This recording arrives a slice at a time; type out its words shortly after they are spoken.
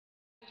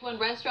One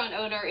restaurant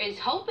owner is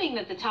hoping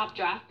that the top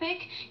draft pick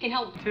can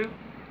help. Two.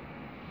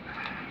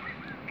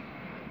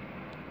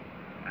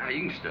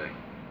 You can stay.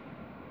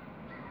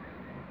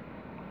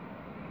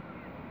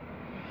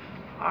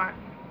 All right.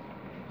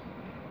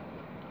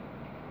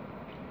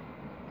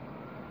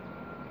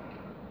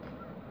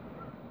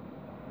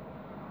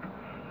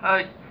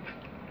 Hey.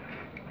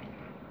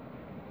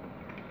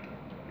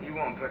 You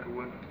want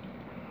Peckerwood?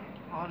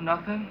 Oh,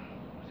 nothing.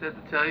 Said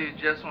to tell you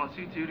Jess wants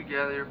you two to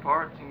gather your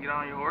parts and get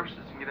on your horses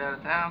and get out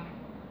of town.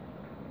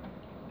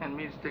 And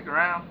me to stick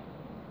around.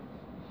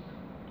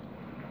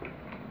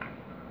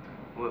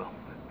 Well,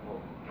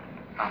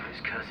 I'm his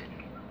cousin.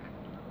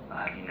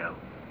 You know.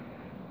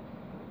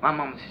 My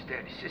mama's his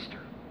daddy's sister.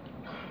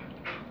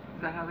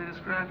 Is that how they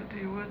described it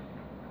to you, Wood?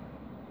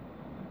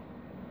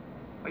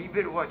 Well, you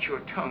better watch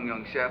your tongue,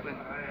 young sapling.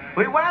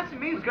 Wait, why does it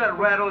mean he's got to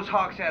rattle his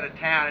hawks out of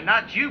town and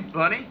not you,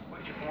 Bunny?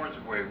 Put your horns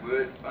away,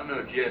 Wood. I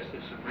know Jess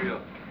is some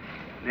real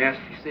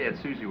nasty, sad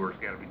Susie work's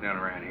got to be done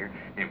around here.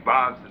 And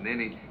Bob's the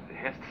ninny that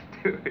has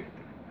to do it.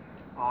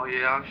 Oh,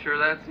 yeah, I'm sure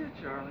that's it,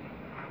 Charlie.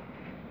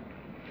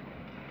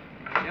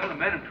 You only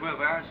met him 12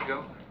 hours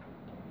ago.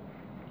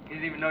 He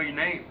didn't even know your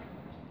name.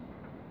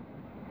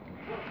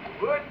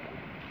 Wood,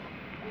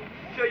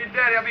 tell your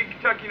daddy I'll be in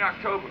Kentucky in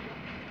October.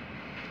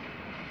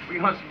 We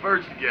can hunt some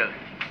birds together.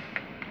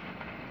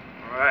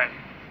 All right.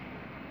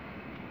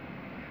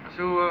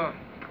 So,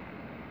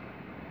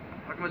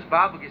 how come it's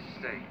Bob who gets to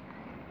stay?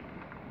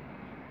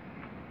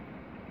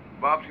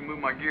 Bob's gonna move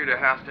my gear to a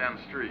house down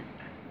the street.